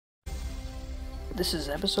This is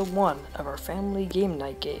episode 1 of our family game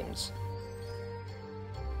night games.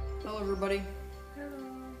 Hello everybody.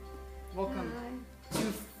 Hello. Welcome to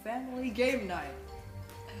Family Game Night.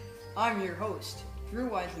 I'm your host, Drew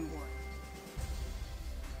Weisenborn.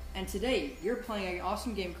 And today, you're playing an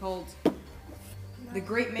awesome game called The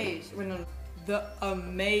Great Maze. No, The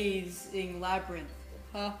AMAZing Labyrinth.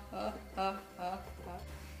 Ha ha ha ha ha.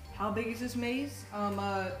 How big is this maze?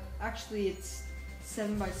 Actually it's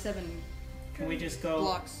 7 by 7 Can we just go?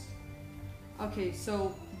 blocks. Okay,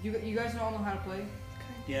 so you guys all know how to play?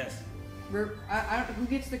 Yes. Who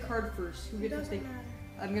gets the card first? Who gets the thing? Matter.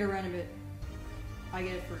 I'm gonna random it. I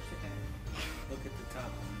get it first, okay. Look at the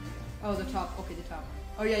top one. Oh, the top. Okay, the top one.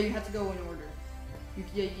 Oh yeah, you have to go in order.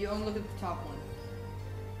 You only look at the top one.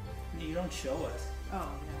 You don't show us. Oh,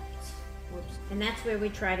 yeah. Whoops. And that's where we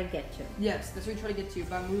try to get to. Yes, that's what we try to get to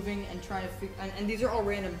by moving and trying to figure. And these are all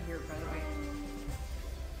random here, by the way.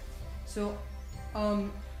 So,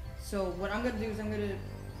 so what I'm gonna do is I'm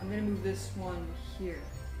gonna move this one here,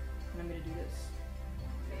 and I'm gonna do this.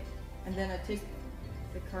 And then I take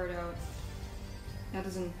the card out. That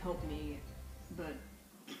doesn't help me, but.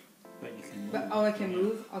 But you can move. But, oh, I can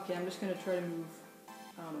move? Okay, I'm just gonna try to move,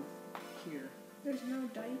 here. There's no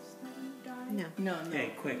dice that you die. No. No.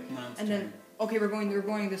 Okay, quick, Mom's And then, okay, we're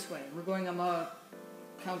going this way. We're going,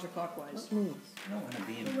 counterclockwise. What moves? I don't want to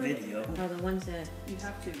be in video. Oh, the ones that... You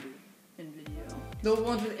have to be in video. The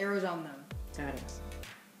ones with arrows on them. Got it.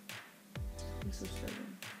 I'm so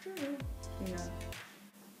stubborn. True. Hang on.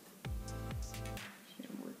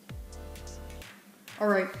 Can't work.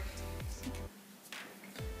 Alright.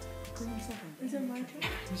 Is it my turn?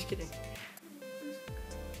 I'm just kidding.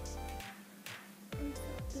 I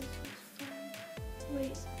thought this was fun.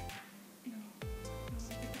 Wait. No. No,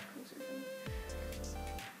 get that closer to me.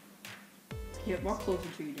 Yeah, walk closer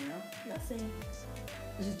to you, Dana. Nothing.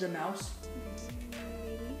 This is the mouse.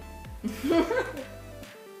 Maybe.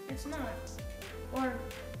 It's not. Or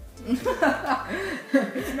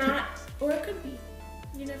it's not. Or it could be.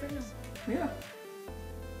 You never know. Yeah.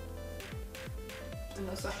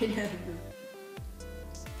 Unless I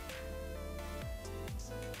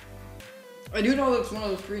I do know it's one of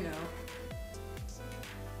those three now.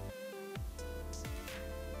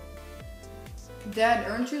 Dad,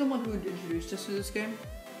 aren't you the one who introduced us to this game?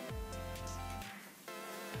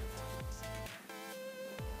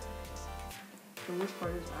 The worst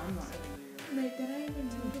part is I'm not everywhere. Wait, did I even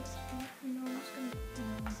know this stuff? You know, I'm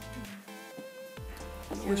just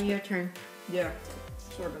gonna. It's your turn. Yeah.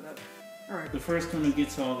 Sorry about that. Alright. The first one who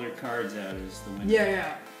gets all their cards out is the winner. Yeah,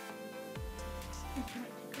 yeah. Which might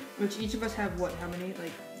take Which each of us have what? How many?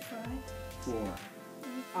 Like 5. 4.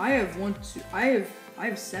 I have 1, 2. I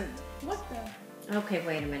have 7. What the? Okay,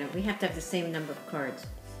 wait a minute. We have to have the same number of cards.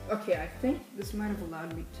 Okay, I think this might have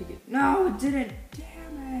allowed me to get. No, it didn't.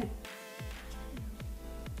 Damn it.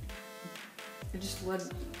 It just led.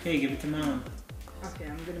 Okay, give it to Mom. Okay,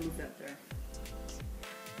 I'm gonna move that there.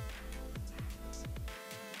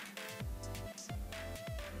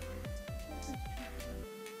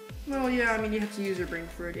 Well, yeah, I mean, you have to use your brain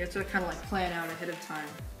for it. You have to kind of like plan out ahead of time.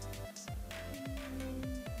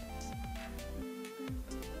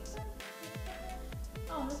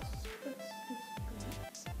 Oh, that's great.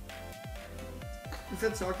 Is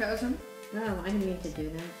that sarcasm? No, I didn't mean to do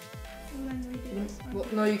that. And then we did it. Well,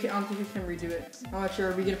 no, you can't. I don't think you can redo it. I'm not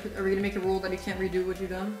sure. Are we gonna make a rule that you can't redo what you've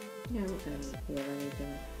done? Yeah, I'm gonna be able to do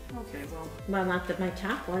it. Okay, well, Well, not my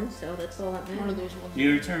top one, so that's all that one of matters. those ones.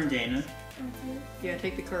 Your turn, Dana. Okay. Yeah,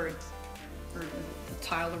 take the card. Or the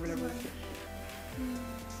tile or whatever.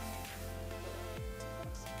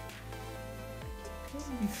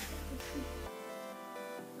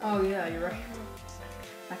 Oh yeah, you're right.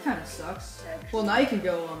 That kind of sucks. Well, now you can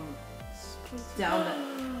go down that.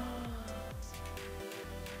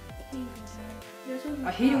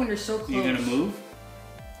 I hate it when you're so close. You gonna move?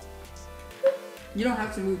 You don't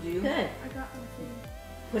have to move, do you? Good. I got my thing.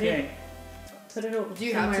 Put Okay. Put it over Do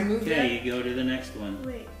you have to somewhere. move that? Okay, you go to the next one.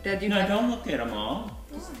 Wait. Dad, do you No, have don't look at them all.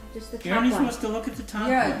 Just the You're top only one. supposed to look at the top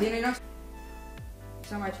Yeah, one. Dana, you're not.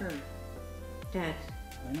 It's not my turn. Dad.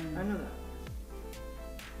 I know that.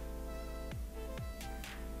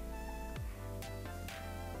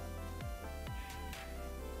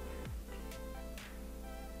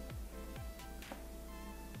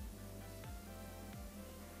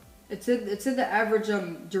 It said the average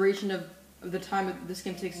duration of the time that this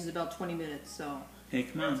game takes is about 20 minutes. So. Hey,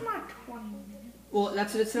 come That's on. not 20 minutes. Well,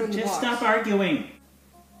 that's what it said in the Just box. stop arguing.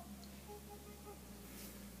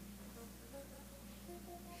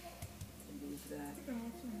 Move that. Oh,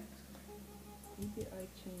 what's next? Maybe I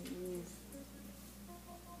can move.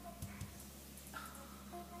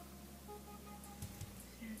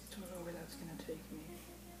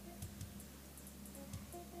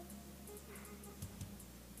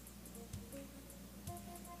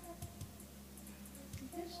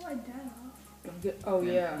 slide that off. Don't get- Oh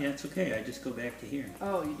yeah. Yeah, it's okay. I just go back to here.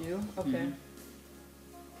 Oh, you do? Okay. Mhm.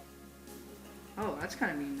 Oh, that's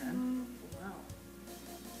kind of mean then. Wow.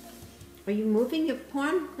 Are you moving your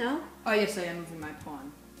pawn? No? Oh yes, I am moving my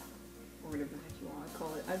pawn, or whatever the heck you want to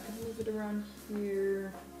call it. I can move it around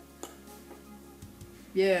here.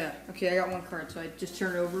 Yeah. Okay, I got one card, so I just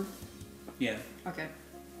turn it over. Yeah. Okay.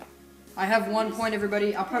 I have 1 point,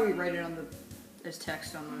 everybody. I'll probably write it on the as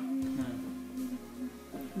text on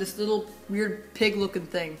this little weird pig-looking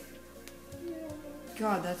thing.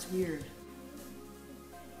 God, that's weird.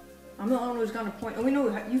 I'm the only one who's got a point. Oh, we know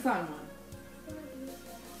you found one.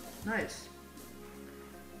 Nice.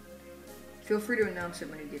 Feel free to announce it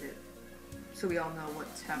when you get it, so we all know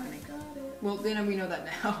what's happening. Got it. Well, then we know that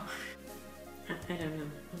now. I don't know.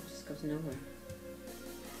 It just goes nowhere.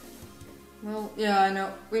 Well, yeah, I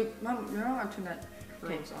know. Wait, Mom, you know I've turned that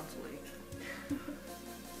Okay. rose on to Lee.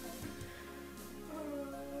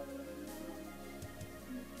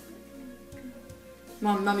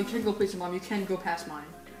 Mom, you can go place it, Mom. You can go past mine.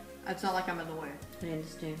 It's not like I'm in the way. I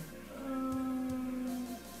understand.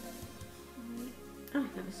 Oh,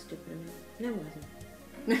 that was stupid of me. No, it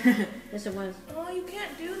wasn't. Yes, it was. Oh, you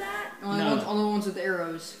can't do that? Only ones with the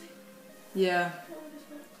arrows. Yeah.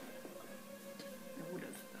 I would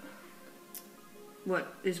have.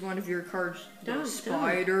 What is one of your cards? The Don't.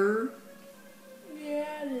 spider.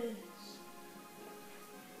 Yeah, it is.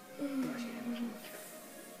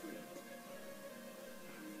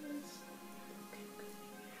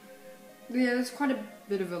 Yeah, there's quite a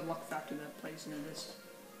bit of a luck factor that plays into this.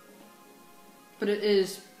 But it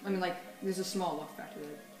is, I mean, like, there's a small luck factor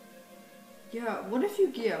there. Yeah, what if you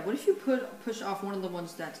push off one of the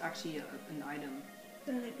ones that's actually an item?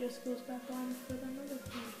 Then it just goes back on for another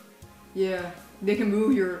thing. Yeah, they can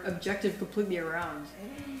move your objective completely around.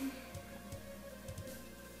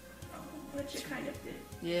 Which it kind of did.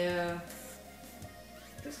 Yeah,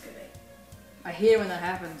 Just kidding. I hate it when that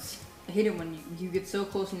happens. I hate it when you get so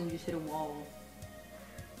close and then you just hit a wall.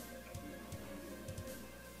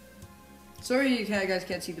 Sorry you guys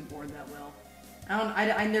can't see the board that well. I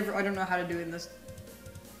don't know how to do it in this.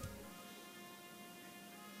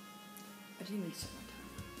 I didn't even set my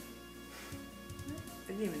timer. I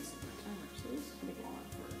didn't even set my timer, so this is gonna go on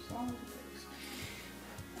for as long as it takes.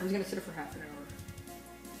 I was gonna set it for half an hour.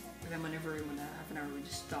 And then whenever it went half an hour, we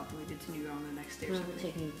just stopped and we continued on the next day or Well, we're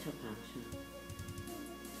something. taking the top option.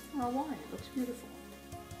 Oh, why? It looks beautiful.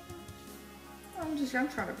 I'm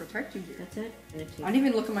trying to protect you here. That's it? And it's I didn't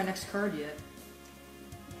even look at my next card yet.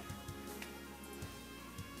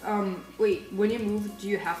 Wait, when you move, do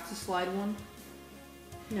you have to slide one?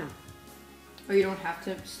 No. Or you don't have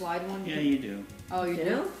to slide one? Yeah, you do. Oh, you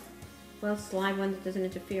do? Well, slide one that doesn't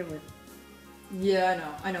interfere with. Yeah, I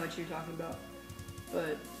know. I know what you're talking about.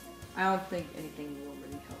 But I don't think anything will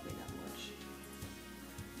really help me that much.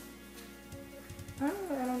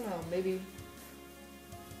 I don't know. Maybe.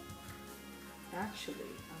 Actually,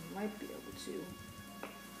 I might be able to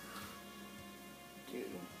do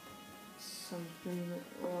something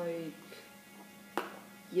like.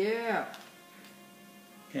 Yeah.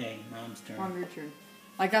 Okay, Mom's turn. Mom, your turn.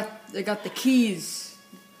 I got the keys.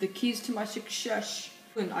 The keys to my success.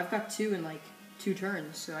 And I've got 2 in like 2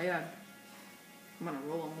 turns, so yeah. I'm on a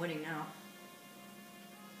roll, I'm winning now.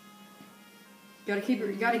 You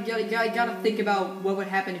gotta think about what would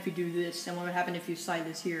happen if you do this and what would happen if you slide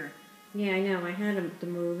this here. Yeah, I know. I had him to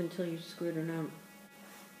move until you screwed it up.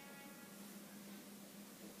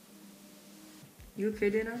 You okay,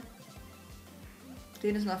 Dana?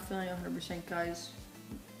 Dana's not feeling 100%, guys.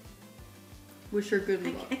 Wish her good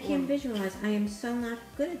luck. I can't visualize. I am so not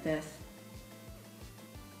good at this.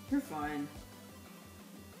 You're fine.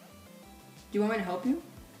 Do you want me to help you? Do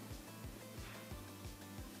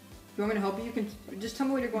you want me to help you? You can just tell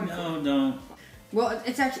me what you're going for. No. Well,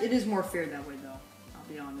 it is more fair that way, though. I'll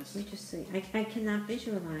be honest. Let me just see. I cannot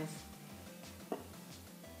visualize.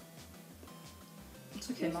 It's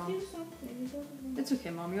okay, Just Mom. do something. It doesn't matter. It's okay,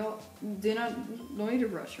 Mom. Dana, no need to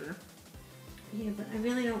rush her. Yeah, but I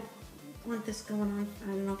really don't want this going on. I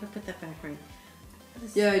don't know if I put that back right.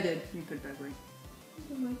 This- Yeah, I did. You put it back right. Is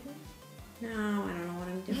it my turn? No, I don't know what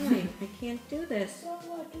I'm doing. I can't do this. So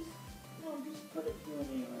what? Just put it through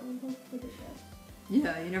an arrow and hope for the best.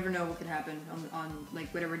 Yeah, you never know what could happen on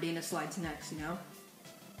like whatever Dana slides next, you know?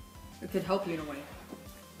 It could help you in a way.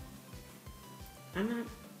 I'm not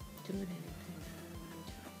doing anything.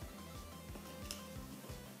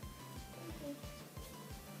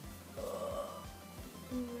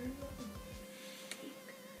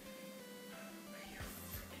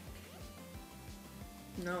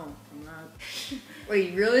 No, I'm not.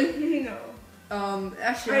 Wait, really? No.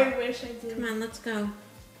 Actually, I wish I did. Come on, let's go.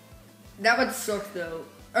 That would suck though.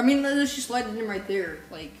 I mean, let's just slide it in right there.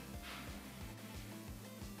 Like,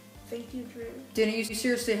 Thank you, Drew. Dana, you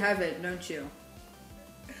seriously have it, don't you?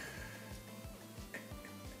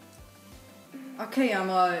 Okay,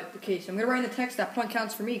 okay, so I'm gonna write in the text that point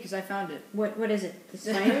counts for me because I found it. What is it? The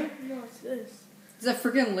spider? No, it's this. It's a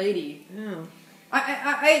freaking lady. Oh.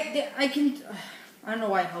 I can, I don't know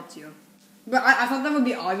why I helped you. But I thought that would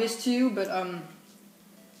be obvious to you, but,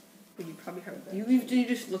 you probably heard that. You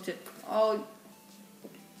just looked at, oh.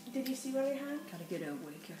 Did you see what I had? Gotta get her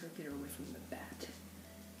away from the bat.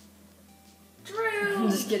 Drew! I'm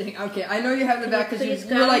just kidding. Okay, I know you have the bat because please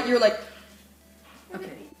you're go? like,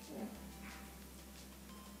 okay.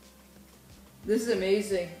 This is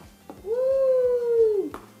amazing.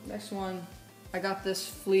 Woo! Next one. I got this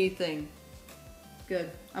flea thing.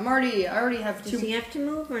 Good. I already have two. Does he have to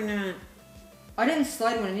move or not? I didn't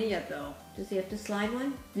slide one in yet though. Does he have to slide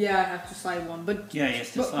one? Yeah, I have to slide one, but Yeah, he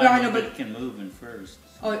has to but slide I it, know, but but it can move in first.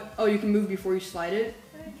 oh, you can move before you slide it.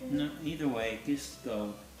 No, either way, just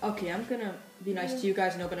go. Okay, I'm gonna be nice to you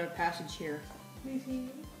guys and open up a passage here. Do you see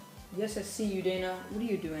me? Yes, I see you, Dana. What are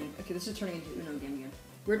you doing? Okay, this is turning into Uno game again.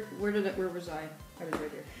 Where was I? I was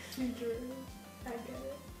right here. Drew. I get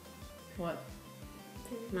it. What?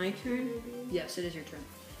 My turn? Yes, it is your turn.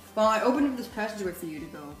 Well, I opened up this passageway for you to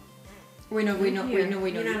go. Wait, no.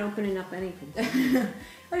 You're not opening up anything.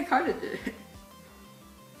 I kind of did.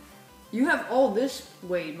 You have all this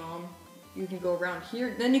way, Mom. You can go around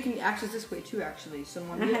here. Then you can access this way too, actually.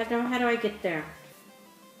 How do I get there?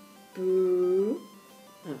 Boo.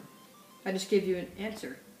 Oh. I just gave you an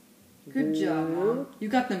answer. Good job, Mom. You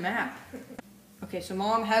got the map. Okay, so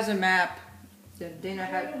Mom has a map. Dana I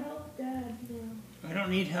had. help Dad now. I don't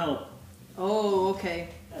need help. Oh, okay.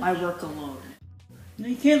 I work alone. No,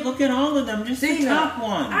 you can't look at all of them, just the Dana. top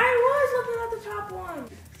one. I was looking at the top one.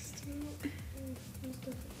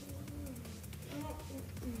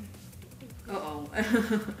 Uh-oh.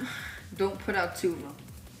 Don't put out two of them.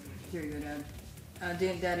 Here you go, Dad.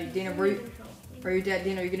 Dana, are you Dad?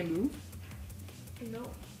 Dana, are you gonna move? No.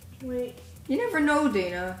 Wait. You never know,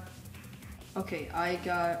 Dana. Okay,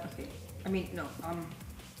 no,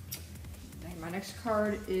 my next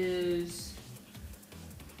card is...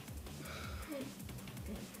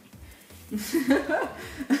 Come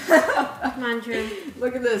on, Drew.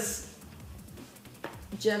 Look at this.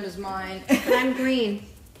 Gem is mine. But I'm green.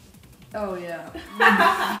 Oh, yeah.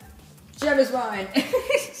 Gem is mine.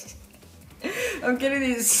 I'm getting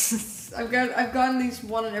these... I've gotten these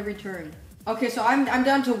one on every turn. Okay, so I'm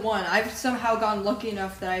down to one. I've somehow gotten lucky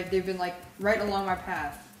enough that they've been like right along my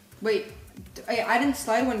path. Wait, I didn't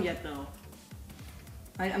slide one yet though.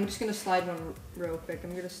 I'm just gonna slide one real quick.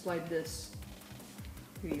 I'm gonna slide this.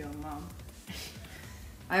 Here you go, Mom.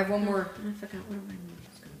 I have one more. I forgot what my move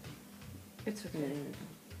is going to be. It's okay.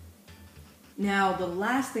 Now the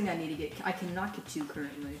last thing I need to get, I cannot get to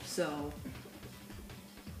currently. So.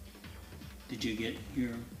 Did you get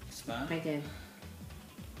your spot? I did.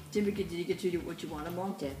 Did you get to what you wanted,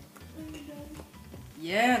 Mom? Did.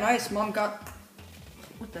 Yeah, nice. Mom got...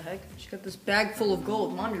 What the heck? She got this bag full of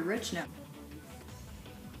gold. Mom, you're rich now.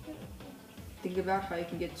 Think about how you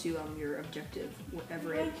can get to your objective,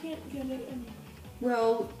 whatever I it... can't get it anymore.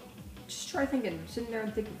 Well, just try thinking. Sitting there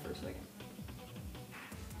and thinking for a second.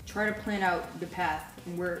 Try to plan out the path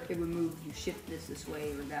and where it would move. You shift this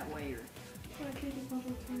way or that way or... I take a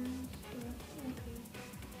couple turns, but okay.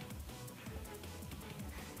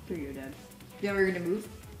 Here you go, Dad. You know where you're gonna move?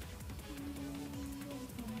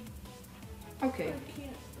 Okay. I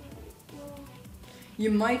can't. Well, You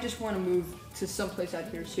might just want to move to someplace out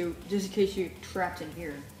here, so just in case you're trapped in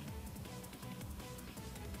here.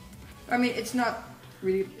 I mean, it's not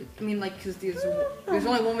really. I mean, like, because there's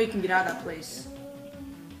only one way you can get out of that place.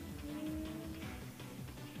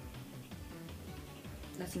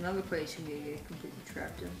 That's another place you can get completely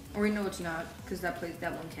trapped in. Or no, it's not, because that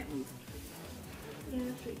one can't move. yeah,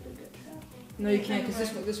 that's right, they'll get trapped. No, you can't,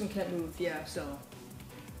 because this one can't move. Yeah, so.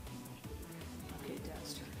 Okay,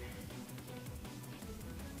 Dad's turn.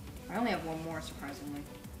 I only have one more, surprisingly.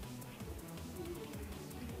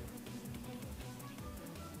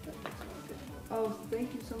 Oh,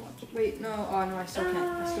 thank you so much. Wait, no, oh no, I still can't.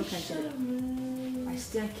 I still can't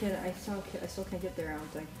get it. I still can't get there. I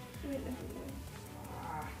don't think. Wait, never mind.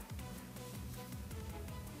 Ah.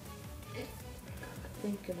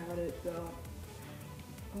 Think about it though.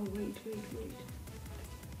 Oh wait.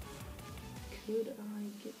 Could I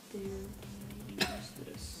get there? Use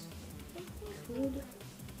this. Could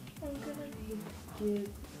I'm gonna get there?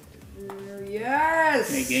 Yes.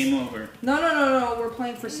 Okay, game over. No. We're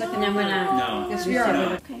playing for second. No, we're not. No. Yes, we are.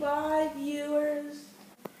 Okay. 5 viewers.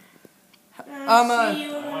 See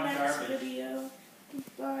you in the next video.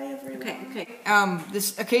 Bye, everyone.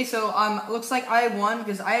 Okay. So looks like I won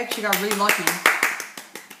because I actually got really lucky.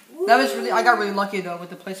 I got really lucky though with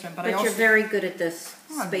the placement, but I also. You're very good at this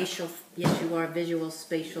Oh, spatial. Yes, you are visual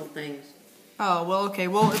spatial things. Oh well, okay.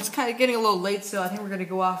 Well, it's kind of getting a little late, so I think we're gonna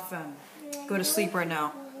go off and go to sleep right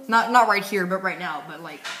now. Not right here, but right now. But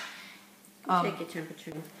like. Take your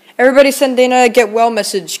temperature. Everybody send Dana a get well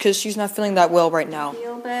message because she's not feeling that well right now.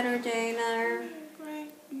 Feel better, Dana.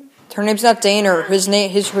 Her name's not Dana. Her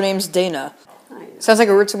name's Dana. Sounds like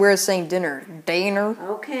a weird way of saying dinner. Dana.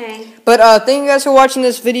 Okay. But thank you guys for watching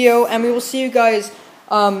this video, and we will see you guys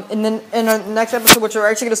in the next episode, which we're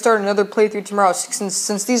actually going to start another playthrough tomorrow.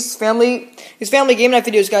 Since these family game night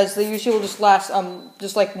videos, guys, they usually will just last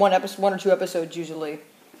just like one or two episodes usually.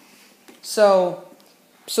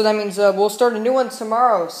 So that means we'll start a new one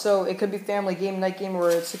tomorrow. So it could be family game night game,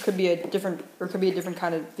 or it could be a different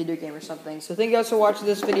kind of video game or something. So thank you guys for watching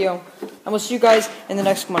this video, and we'll see you guys in the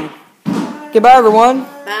next one. Goodbye, everyone.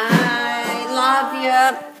 Bye. Love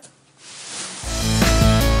ya.